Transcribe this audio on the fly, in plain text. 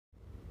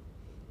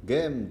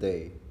Game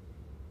day.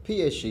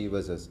 PSG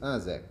versus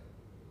Azek.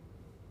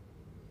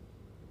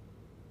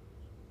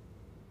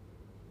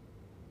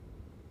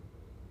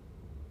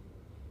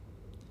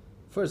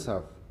 First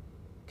half.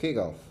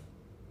 Kickoff.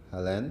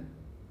 Haaland.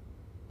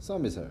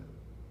 Somiser.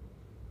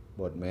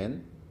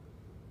 Botman.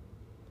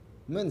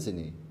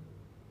 Mancini.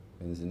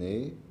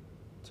 Mancini.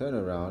 Turn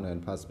around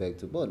and pass back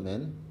to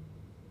Botman.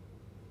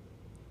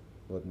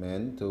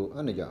 Botman to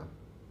Anaya.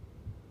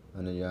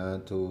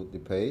 Anaya to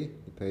Depay.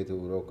 Depay to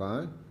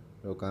Roca.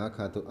 Roca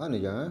cut to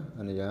Anaya.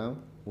 Anaya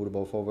move the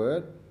ball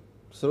forward.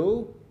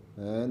 Through.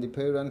 And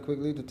Depay run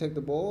quickly to take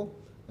the ball.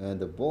 And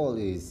the ball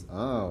is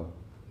out.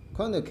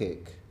 Corner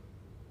kick.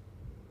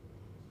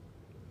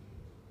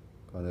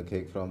 Corner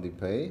kick from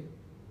Depay.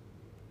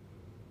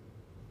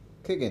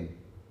 Kick in.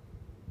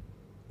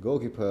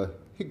 Goalkeeper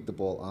hit the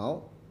ball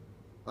out.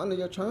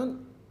 Anaya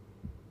chance.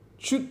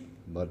 Shoot.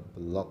 But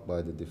blocked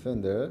by the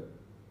defender.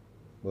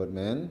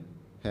 Botman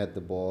had the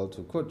ball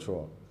to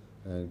Courtois,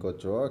 and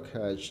Courtois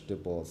catch the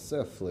ball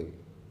safely.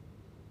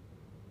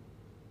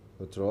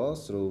 Courtois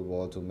threw the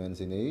ball to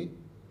Mancini.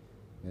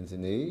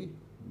 Mancini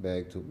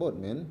back to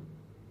Botman.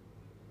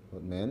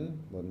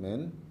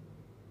 Botman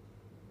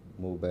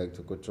move back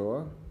to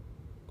Courtois.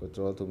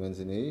 Courtois to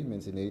Mancini.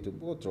 Mancini to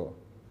Courtois.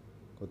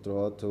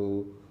 Courtois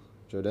to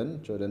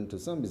Jordan. Jordan to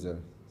Sambizer.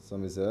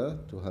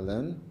 Sambizer to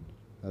Haaland.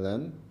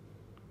 Haaland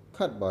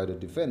cut by the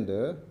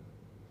defender.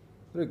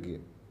 Ricky.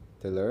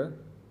 Taylor,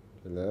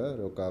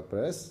 Roca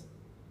press,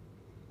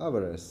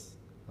 Alvarez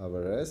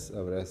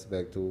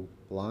back to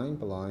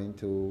Blind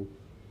to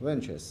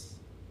Ventures.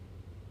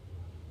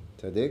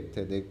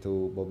 Tadic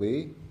to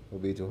Bobby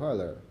to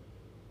Haller,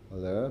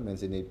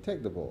 Mancini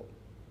take the ball.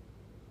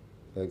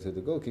 Back to the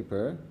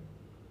goalkeeper,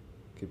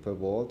 keeper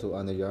ball to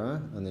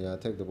Anaya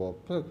take the ball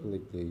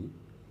perfectly,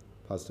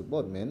 pass to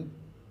Botman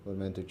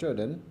to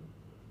Jordan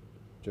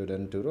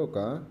to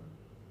Roca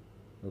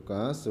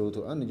through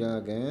to Anaya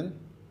again.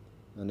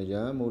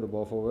 Anaya move the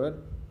ball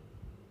forward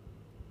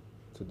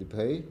to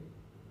Depay.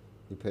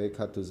 Depay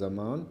cut to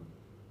Azmoun.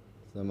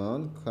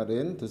 Azmoun cut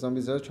in to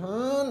Sambizer.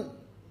 Chan!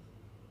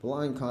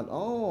 Blind cut.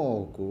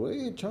 Oh,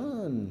 great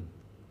Chan!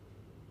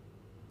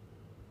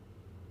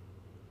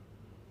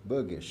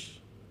 Burgish.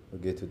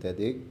 Get to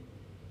Tadic.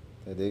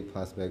 Tadic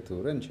pass back to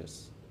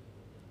Renches.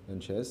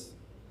 Renches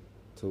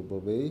to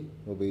Bobby.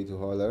 Bobby to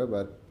Haller,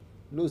 but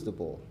lose the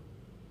ball.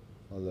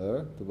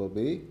 Haller to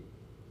Bobby.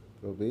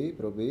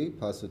 Bobby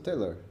pass to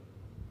Taylor.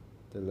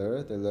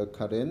 Taylor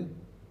cut in.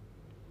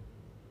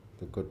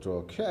 The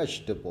Courtois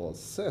catch the ball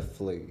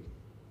safely.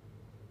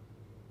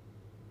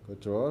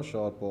 Courtois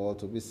short ball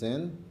to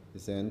Vicente.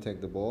 Vicente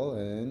take the ball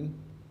and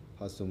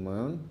pass to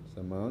Mount.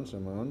 Mount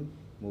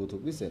move to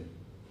Vicente.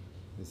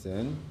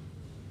 Vicente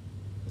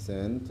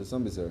to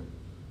Sambizer.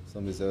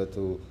 Sambizer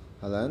to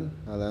Haaland.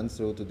 Haaland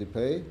through to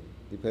Depay.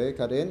 Depay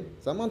cut in.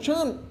 Azmoun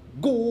chance.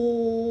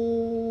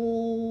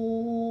 Goal!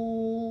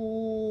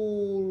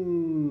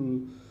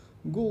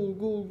 Goal!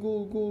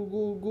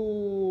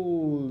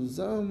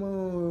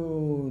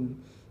 Azmoun!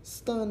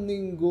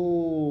 Stunning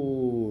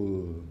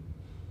goal!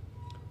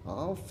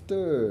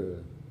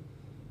 After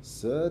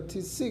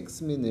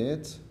 36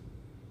 minutes,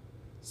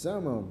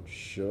 Azmoun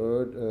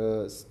showed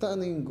a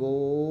stunning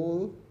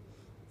goal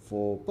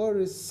for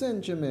Paris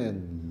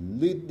Saint-Germain,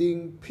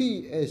 leading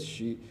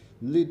PSG,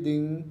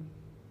 leading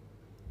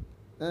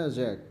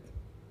Ajax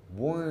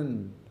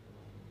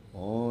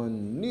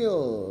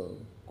 1-0.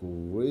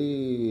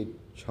 Great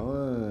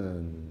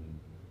chance.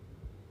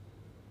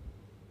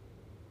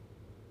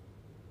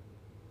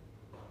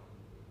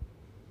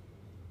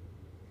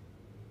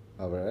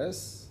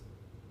 Alvarez,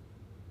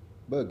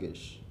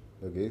 Burgish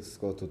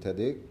go to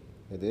Tadic.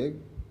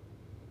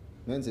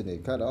 Mancini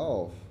cut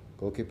off.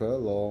 Goalkeeper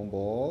long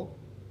ball.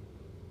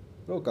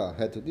 Roca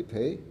head to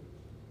Depay.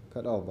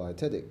 Cut off by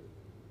Tadic.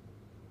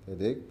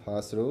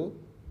 Pass through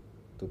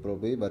to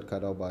Proby, but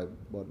cut off by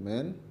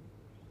Botman.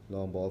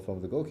 Long ball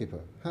from the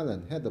goalkeeper.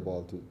 Haaland had the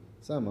ball to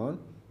Azmoun.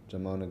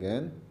 Azmoun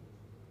again.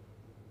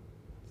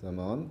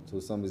 Azmoun to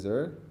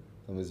Sambizer.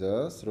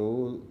 Sambizer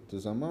through to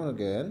Azmoun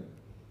again.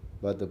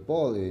 But the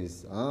ball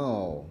is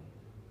out.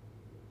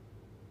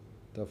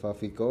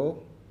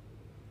 Tagliafico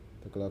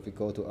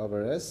to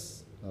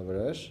Alvarez.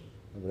 Alvarez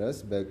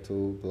back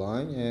to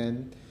Blind,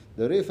 and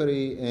the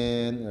referee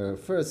and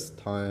first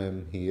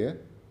time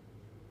here.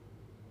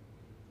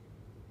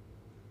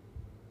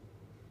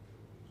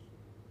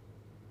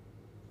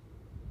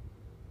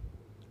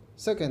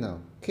 Second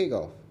half,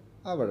 kickoff.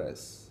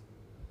 Alvarez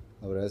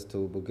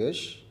to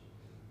Bugish.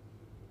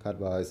 Cut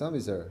by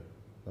Sambizer.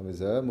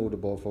 Sambizer move the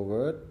ball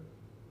forward.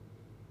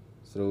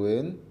 Throw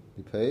in.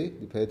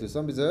 Depay to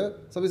Sambizer.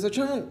 Sambizer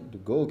chance. The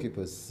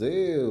goalkeeper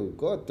save.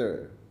 Got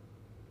there.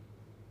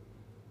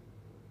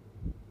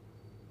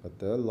 Got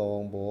the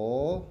long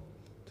ball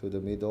to the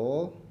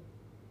middle.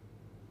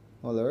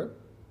 Haller.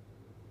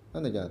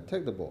 And again,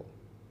 take the ball.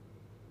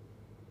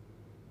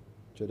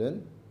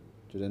 Jordan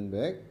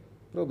back.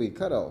 Proby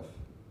cut off.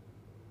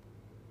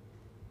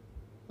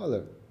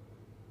 Haller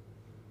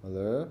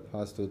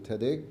pass to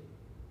Tadic.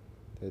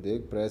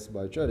 Tadic pressed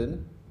by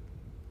Jordan.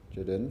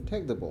 Jordan,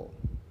 take the ball.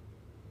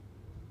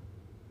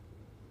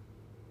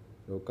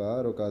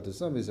 Roka to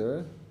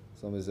Samizer.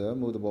 Samizer,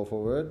 move the ball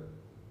forward.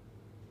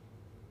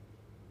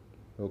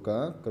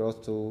 Roka, cross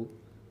to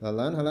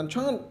Halan. Halan,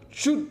 chant,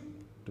 shoot!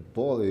 The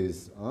ball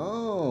is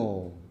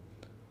out.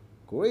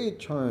 Great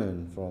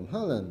turn from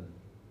Halan.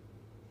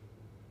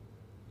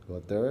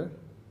 Got there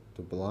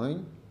to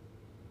blind.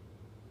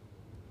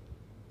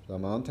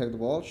 Zaman, take the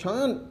ball.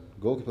 Chant!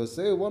 Goalkeeper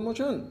save, one more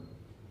chant.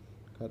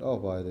 Cut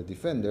off by the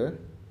defender.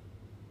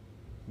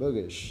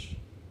 Burgish.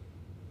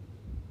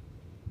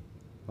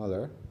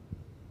 Haller.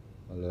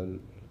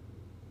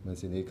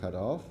 Mancini cut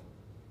off.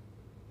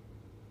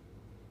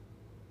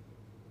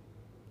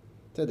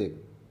 Tedic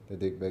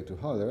back to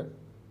Haller.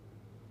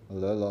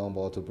 Haller long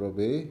ball to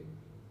Proby.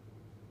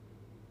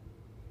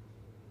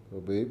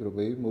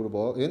 Proby move the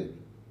ball in.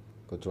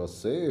 Control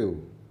save.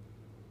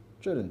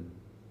 Jordan.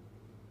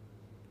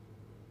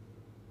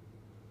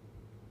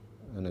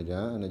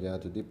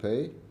 Anaja to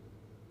Depay.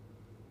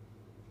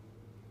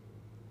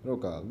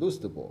 Roka lose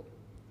the ball.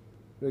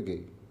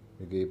 Reggae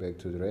back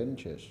to the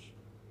ranges.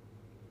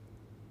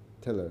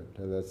 Taylor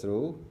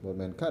through,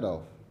 Boatman cut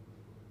off.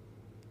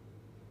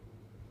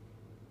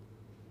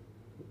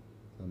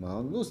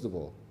 Azmoun lose the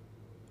ball.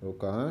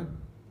 Roka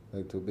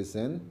back to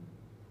Bisen.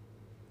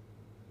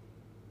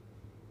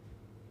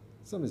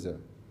 Samizer.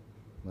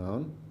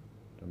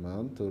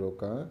 Mount to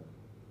Roka.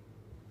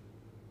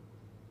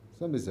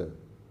 Samizer.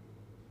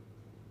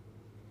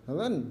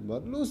 Halan,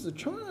 but lose the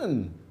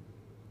turn.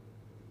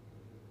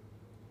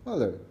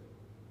 Haller.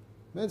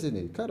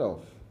 Mancini cut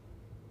off.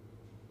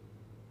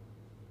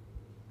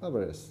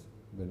 Alvarez.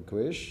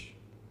 Benquish.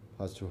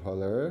 Pass to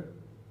Haller.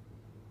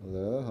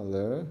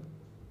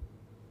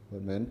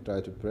 Woodman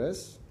try to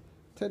press.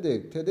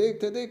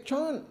 Tedic,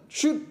 Chan,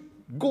 shoot,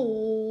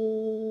 goal!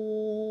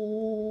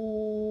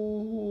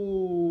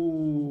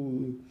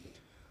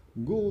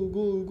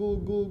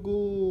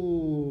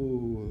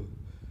 Goal!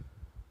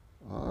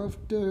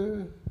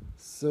 After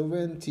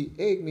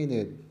 78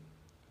 minutes,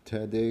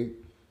 Tedic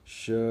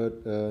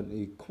shot an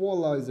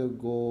equalizer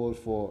goal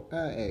for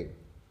AEK,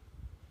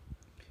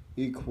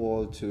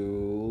 equal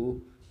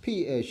to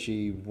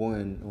PSG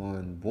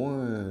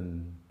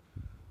 1-1.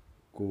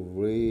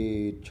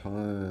 Great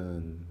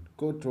turn.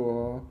 Good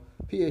draw.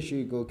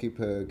 PSG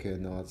goalkeeper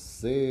cannot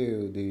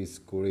save this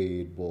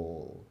great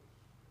ball.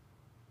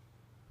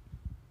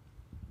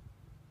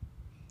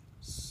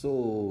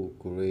 So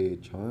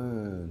great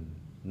turn.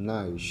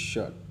 Nice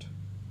shot.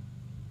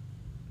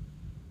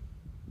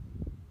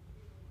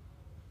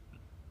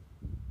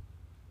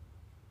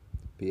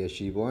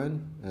 PSG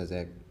 1,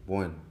 AEK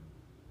 1.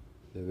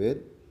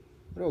 David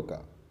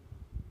Roka.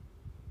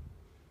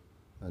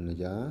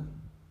 Anaja.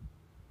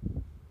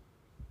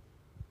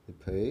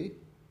 Depay.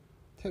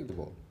 Take the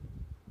ball.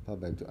 Pass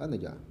back to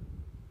Anaja.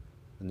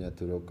 Anaja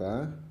to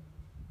Roka.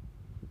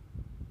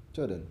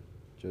 Jordan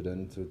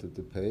through to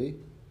Depay.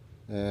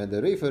 And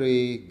the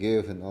referee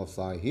gave an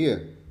offside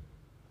here.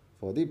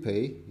 For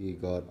Depay, he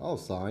got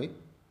offside.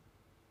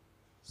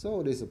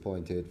 So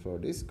disappointed for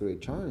this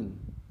great turn.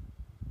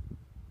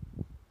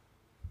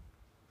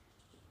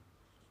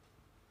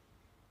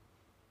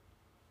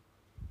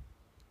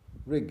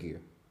 Regia.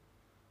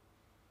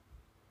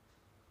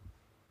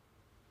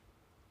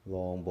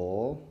 Long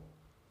ball.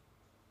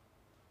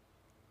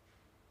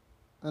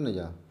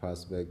 Anaja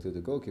pass back to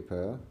the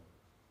goalkeeper.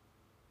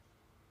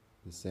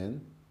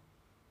 Descend.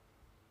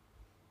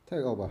 Take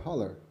over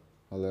Haller.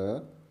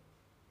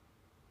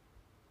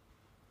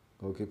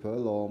 Goalkeeper,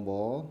 long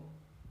ball.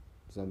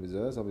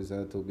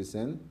 Zambizer to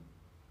Bisen.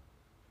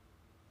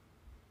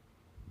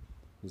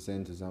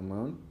 Bisen to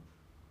Azmoun.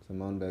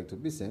 Azmoun back to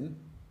Bisen.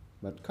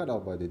 But cut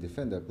off by the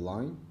defender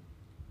blind.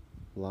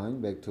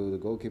 Back to the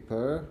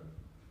goalkeeper.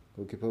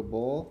 Goalkeeper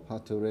ball.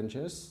 Pass to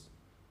Ranches.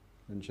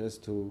 Ranches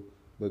to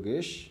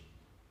Burgish.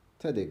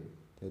 Tedic.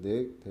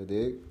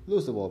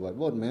 Lose the ball by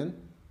both men.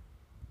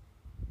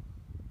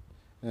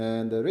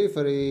 And the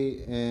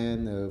referee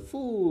and a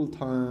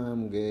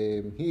full-time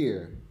game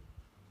here.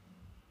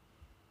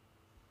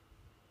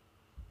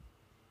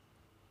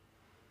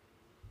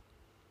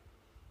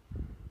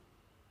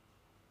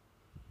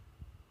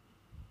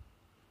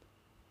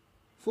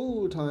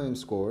 Full-time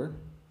score.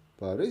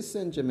 Paris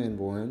Saint-Germain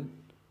 1,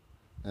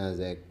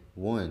 AEK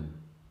 1.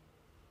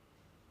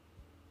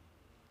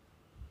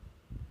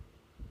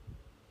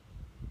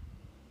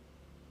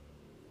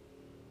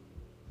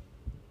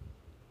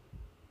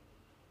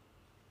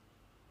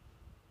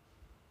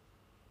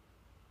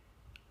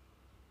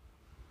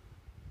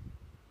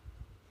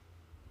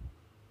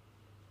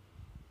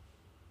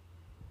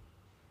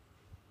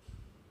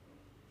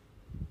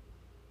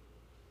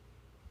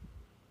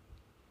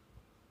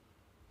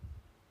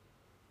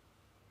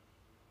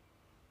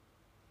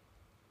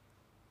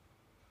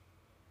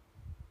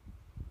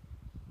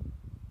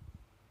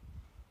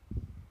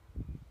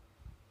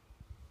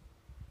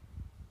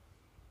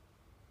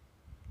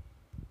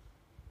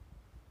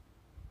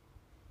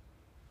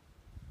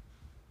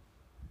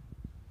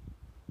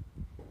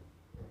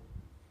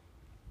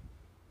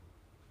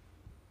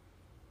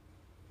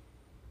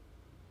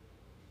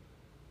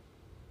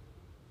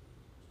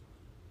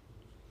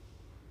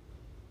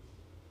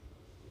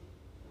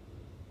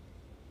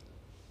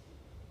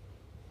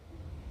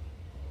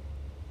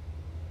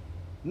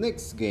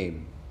 Next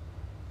game.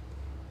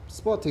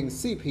 Sporting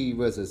CP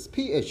versus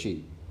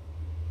PHE.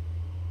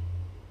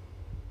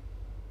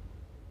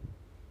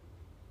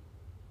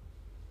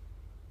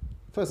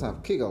 First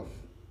half kickoff.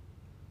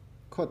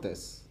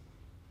 Cortes.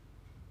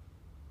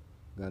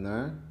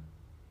 Gunnar.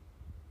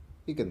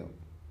 Ikeno.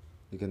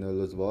 Ikeno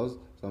lose balls.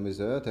 Zombie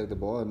sir, take the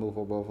ball and move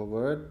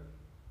forward.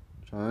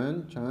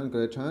 Chan,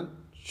 great Chan.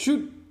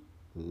 Shoot!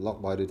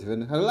 Locked by the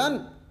defender.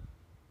 Harlan!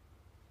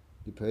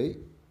 Depay.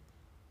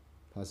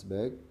 Pass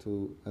back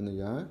to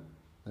Anaya.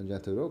 Anaya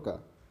to Roka.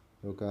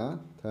 Roka,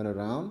 turn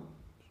around.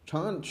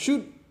 Chan,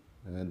 shoot!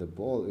 And the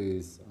ball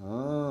is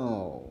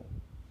out.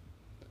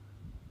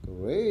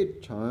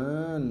 Great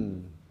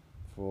Chan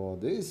for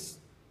this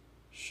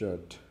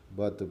shot.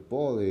 But the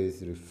ball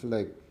is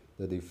reflect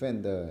the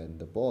defender and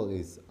the ball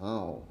is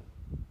out.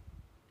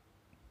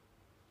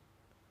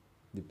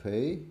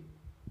 Depay.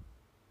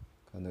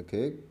 Corner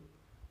kick.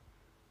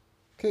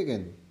 Kick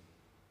in.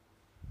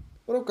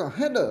 Roka,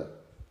 header.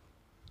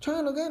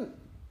 Chan again.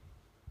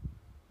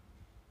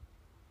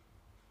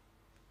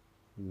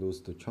 Lose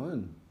to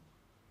Chan.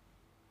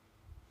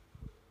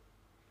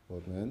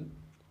 Boardman.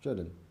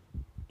 Jordan.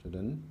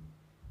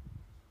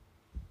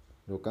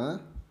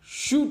 Roka.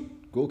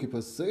 Shoot.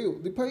 Goalkeeper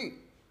save. Depay.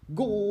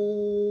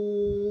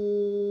 Goal.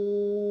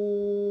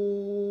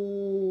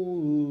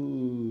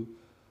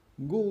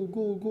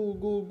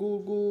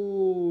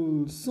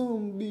 Goal.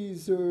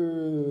 Zombies.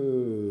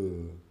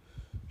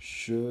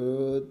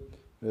 Shot.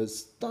 A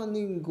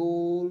stunning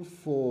goal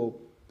for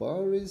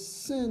Paris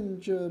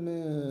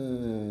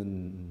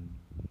Saint-Germain.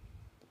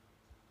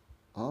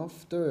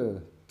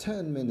 After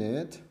 10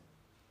 minutes,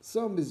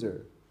 Zombies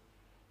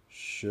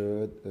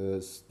shot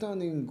a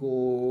stunning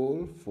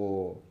goal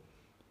for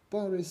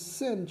Paris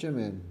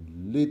Saint-Germain,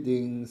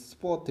 leading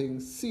Sporting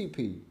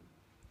CP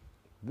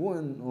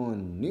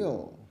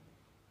 1-0.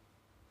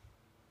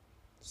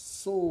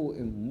 So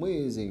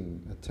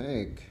amazing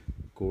attack,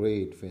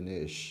 great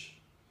finish.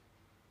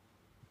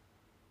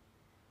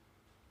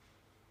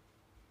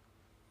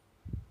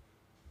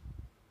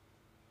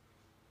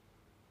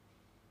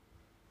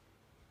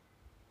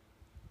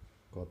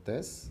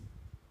 Cortes.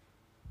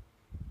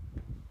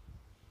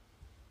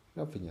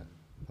 Rafinha.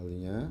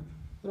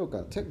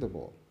 Roka, take the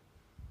ball.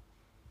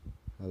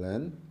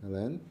 Helen.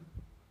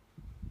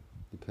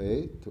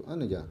 Depay to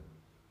Anaya.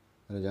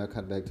 Anaya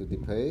cut back to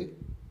Depay.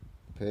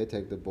 Depay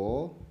take the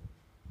ball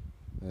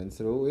and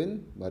throw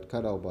in, but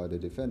cut out by the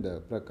defender.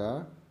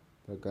 Praka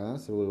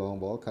through long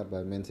ball cut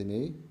by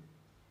Mancini.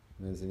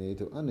 Mancini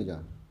to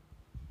Anaya.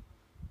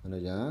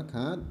 Anaya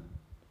cut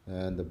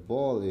and the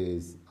ball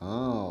is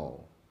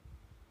out.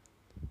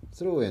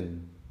 Throw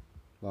in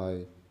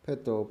by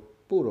Pedro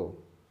Puro.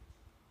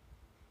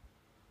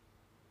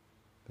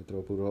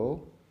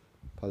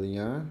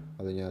 Palhinha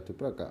to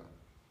Praka.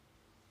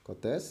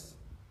 Cortes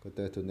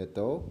to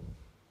Neto,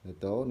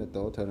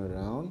 turn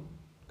around,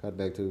 cut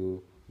back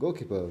to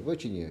goalkeeper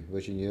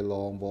Virginia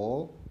long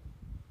ball.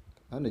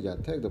 Anaya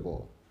take the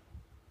ball.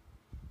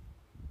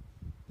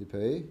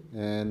 Depay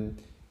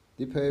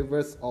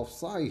versus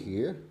offside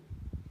here.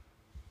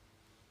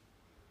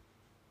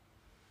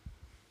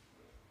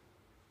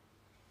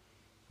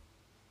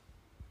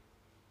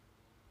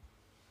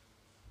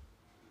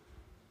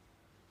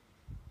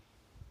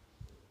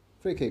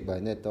 Free kick by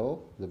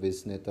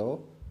Luis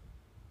Neto.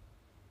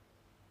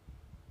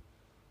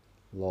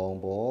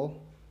 Long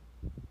ball.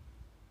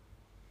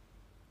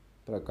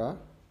 Praka.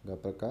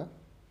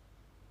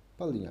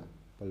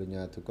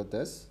 Palhinha to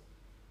Cortes.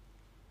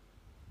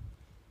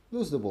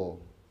 Lose the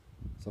ball.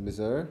 Zombies.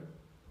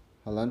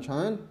 Halan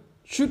Chan.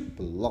 Shoot!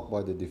 Blocked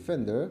by the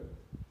defender.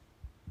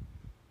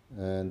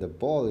 And the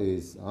ball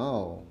is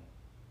out.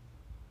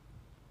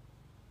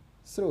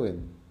 Throw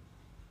in.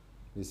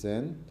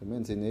 Listen to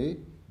Mancini.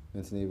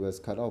 Mancini was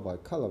cut out by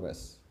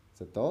Calaves.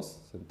 Santos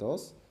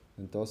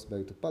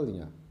back to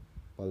Palhinha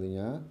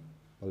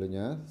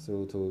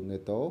through to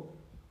Neto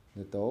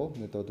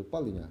to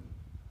Palhinha.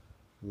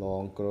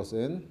 Long cross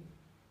in.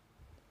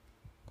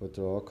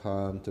 Couture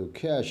come to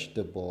catch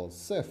the ball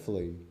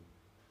safely.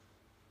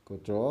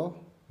 Couture,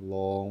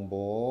 long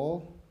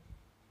ball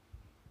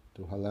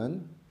to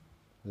Haaland.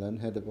 Haaland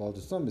had the ball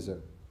to Zombies.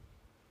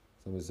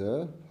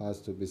 Pass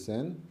to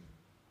Vicente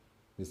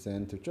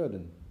to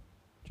Jordan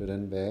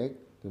back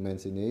to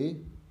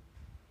Mancini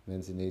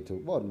to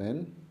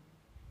Boardman,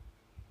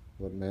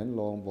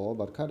 long ball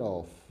but cut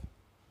off.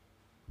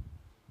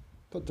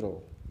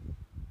 Pedro.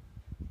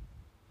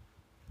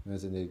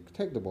 Mancini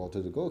take the ball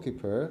to the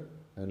goalkeeper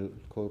and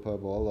goalkeeper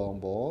ball, long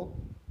ball.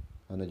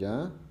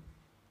 Anaya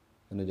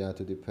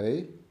to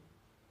Depay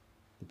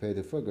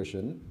to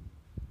Ferguson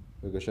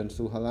to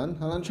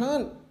Haaland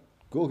Chan.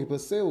 Goalkeeper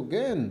save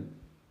again.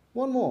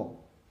 One more.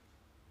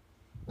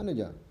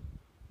 Anaya.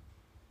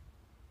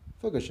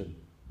 Ferguson.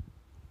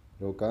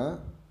 Roka.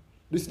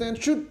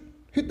 Distance shoot.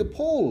 Hit the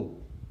pole.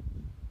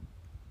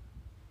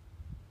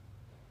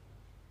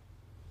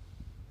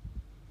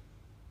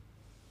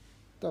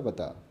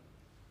 Tabata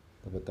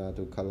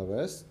to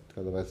Calaves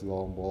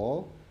long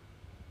ball.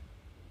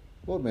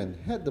 Boardman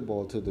had the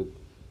ball to the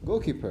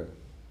goalkeeper.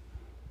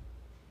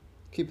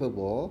 keeper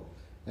ball,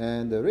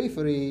 and the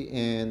referee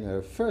in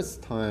her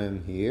first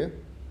time here.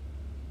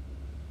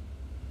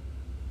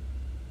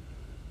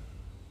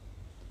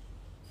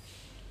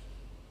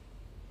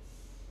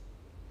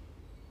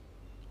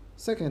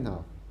 Second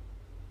half.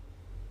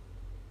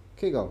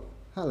 Kick off.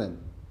 Haaland.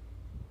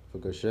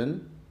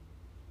 Ferguson.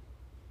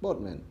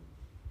 Botman.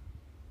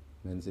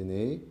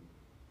 Mancini.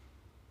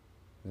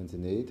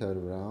 Turn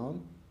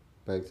around.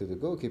 Back to the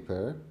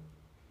goalkeeper.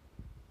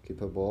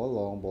 Keeper ball.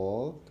 Long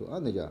ball to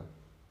Anaya.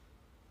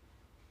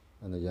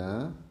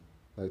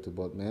 Back to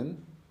Botman.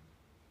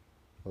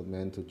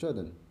 Botman to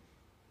Jordan.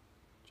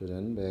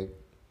 Jordan back.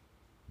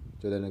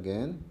 Jordan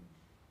again.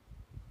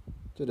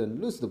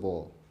 Jordan lose the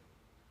ball.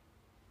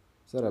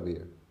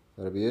 Sarabia.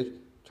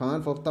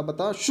 Chance for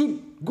Tabata.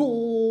 Shoot.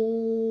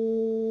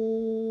 Goal.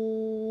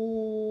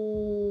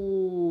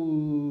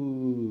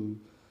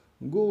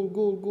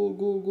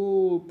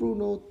 Goal.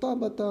 Bruno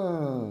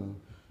Tabata.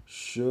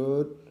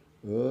 Should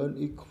an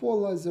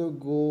equalizer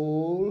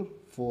goal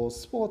for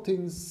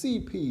Sporting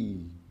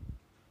CP.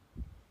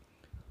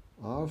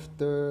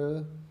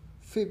 After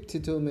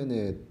 52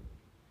 minutes,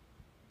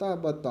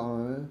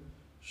 Tabata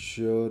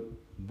shot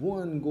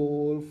 1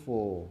 goal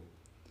for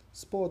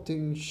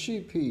Sporting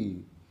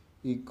CP.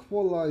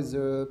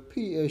 Equalizer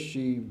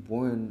PSG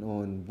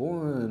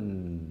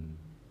 1-1.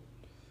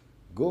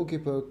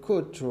 Goalkeeper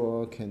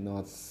Couture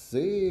cannot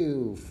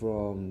save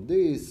from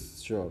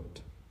this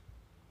shot.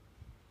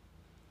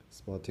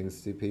 Sporting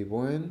CP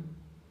 1,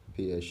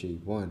 PSG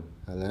 1.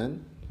 Haaland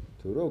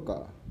to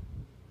Roca.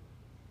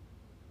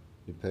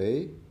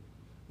 Depay,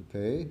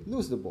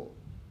 lose the ball.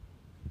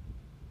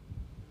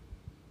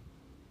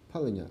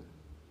 Palhinha.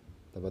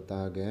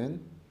 Tabata again.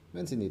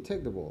 Mancini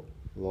take the ball.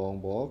 Long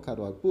ball, cut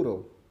out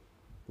Puro.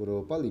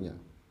 Palhinha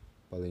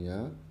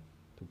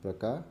to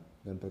Praka.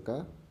 Then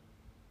Praka.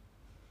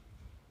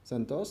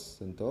 Santos.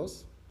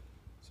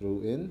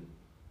 Through in.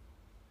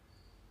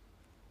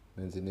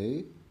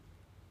 Mancini.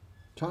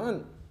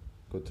 Chan.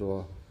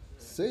 Couture.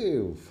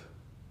 Save.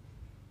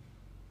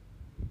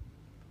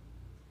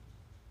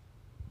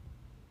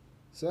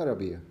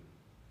 Sarabia.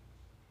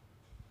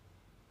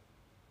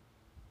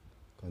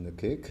 Corner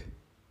kick.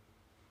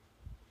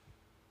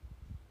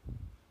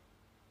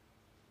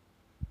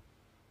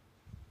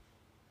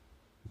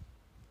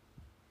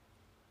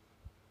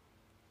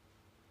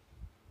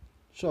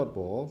 Short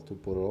ball to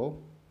Puro.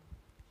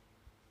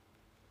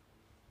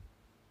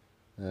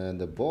 And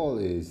the ball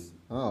is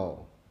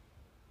out.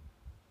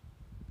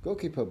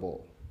 Goalkeeper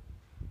ball.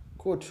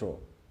 Couture.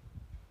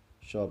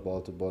 Short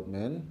ball to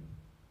Botman.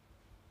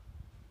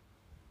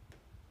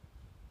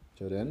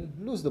 Jordan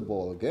lose the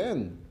ball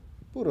again.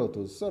 Puro to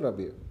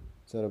Sarabia.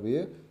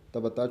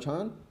 Tabata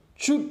Chan.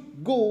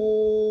 Shoot.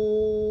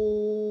 Goal.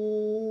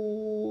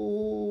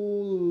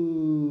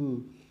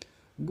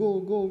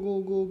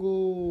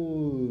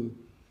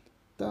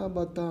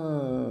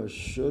 Tabata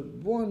shot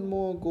 1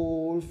 more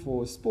goal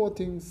for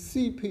Sporting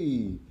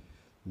CP,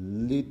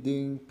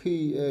 leading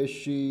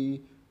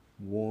PSG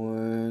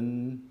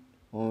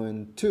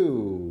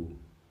 1-2.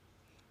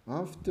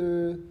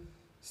 After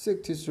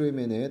 63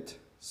 minutes,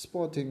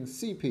 Sporting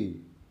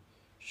CP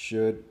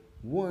shot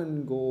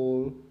 1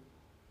 goal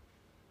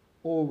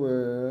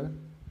over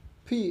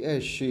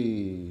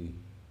PSG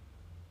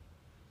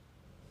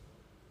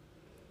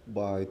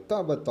by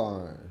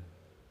Tabata.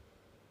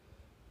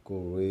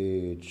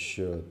 Great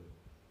shot.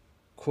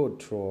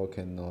 Couture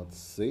cannot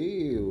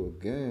save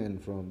again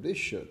from this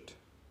shot.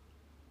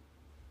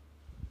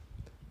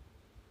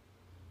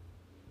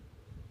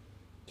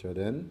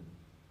 Jordan.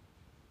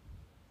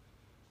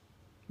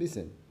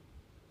 Listen.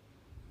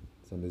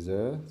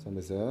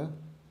 Sambisa.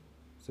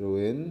 Throw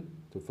in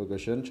to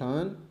Ferguson.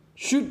 Chan.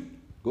 Shoot.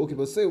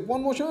 Goalkeeper save.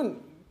 One more chance.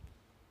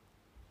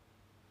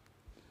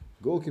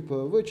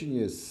 Goalkeeper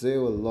Virginia save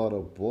a lot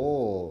of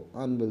ball.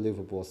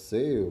 Unbelievable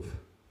save.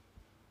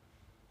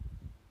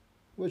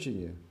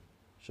 Virginia.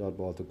 Short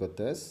ball to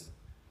Cortez.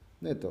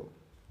 Neto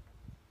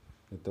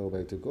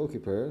back to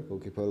goalkeeper.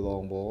 Goalkeeper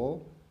long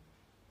ball.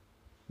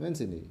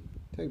 Mancini.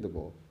 Take the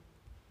ball.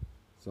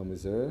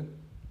 Zomizer.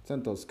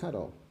 Santos cut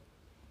off.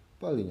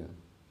 Palhinha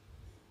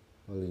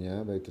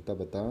back to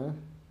Tabata.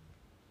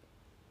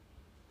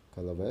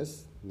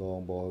 Calaves.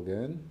 Long ball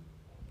again.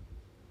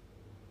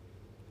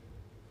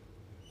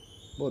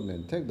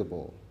 Botman take the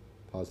ball.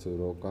 Pass to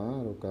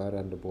Roca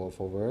run the ball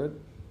forward.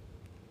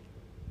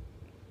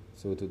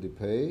 So to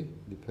Depay,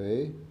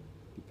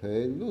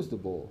 lose the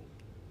ball.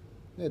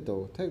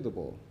 Neto, take the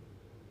ball.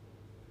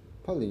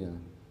 Palhinha.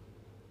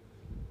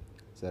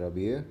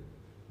 Sarabia.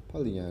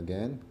 Palhinha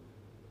again.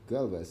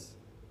 Galvez.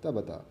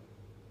 Tabata.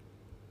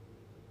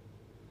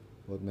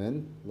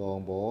 Botman,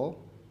 long ball.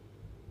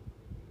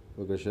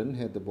 Ferguson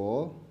hit the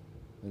ball.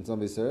 And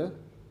Zombie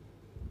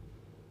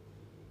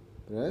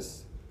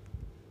press.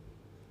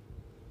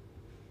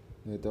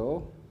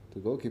 Neto to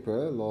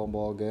goalkeeper, long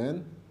ball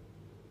again.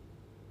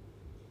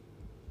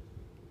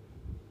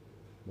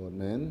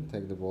 Botman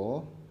take the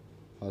ball,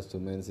 pass to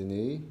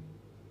Mancini.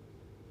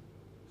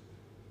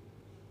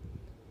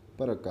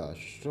 Baraka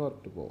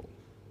shot the ball.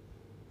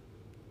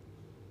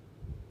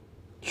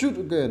 Shoot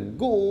again.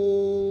 Goal!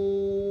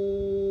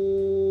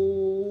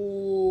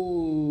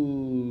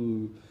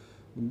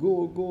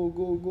 Goal, goal,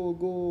 goal, goal,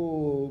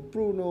 goal.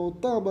 Bruno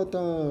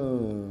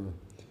Tabata.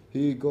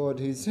 He got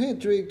his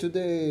hat-trick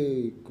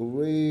today.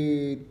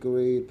 Great,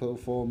 great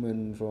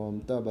performance from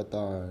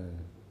Tabata.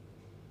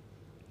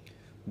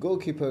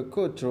 Goalkeeper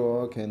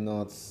Couture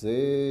cannot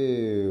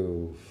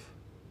save.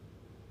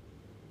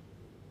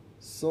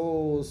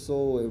 So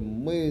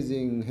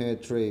amazing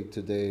hat-trick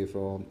today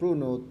from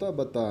Bruno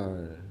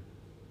Tabata.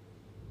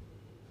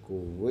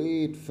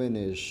 Great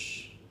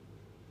finish.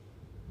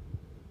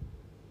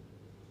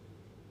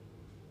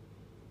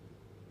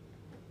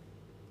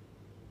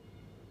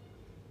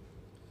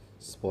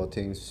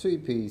 Sporting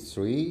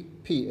CP3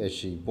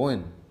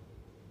 PSG1.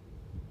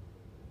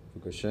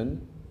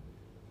 Percussion.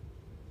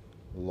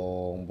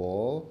 Long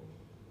ball.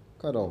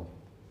 Cut off.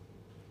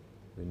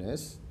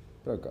 Rines.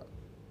 Praga.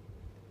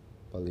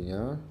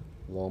 Palinha.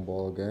 Long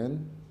ball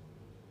again.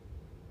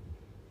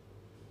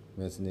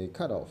 Mesny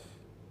cut off.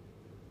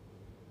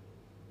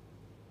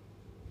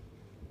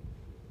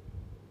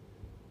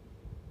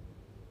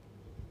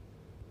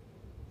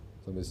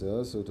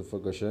 So to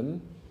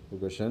Ferguson.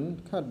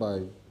 Ferguson cut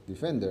by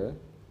defender.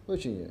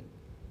 Pushing it.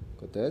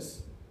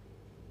 Cortez.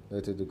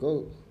 Ready to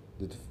go.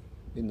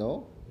 In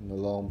the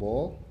long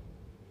ball.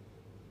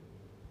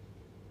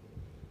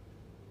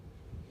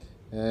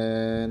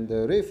 And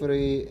the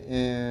referee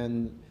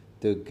and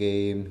the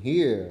game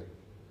here.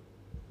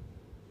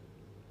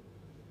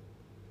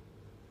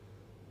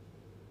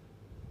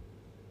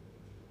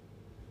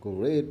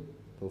 Great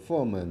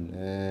performance,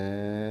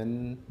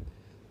 and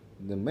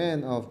the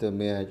man of the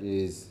match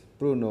is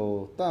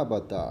Bruno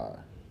Tabata.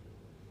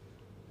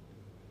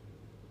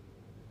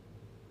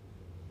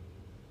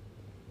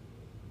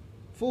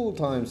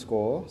 Full-time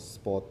score,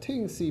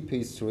 Sporting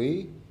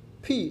CP3,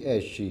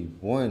 PSG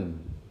 1.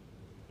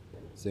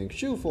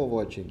 Thank you for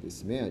watching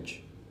this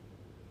match.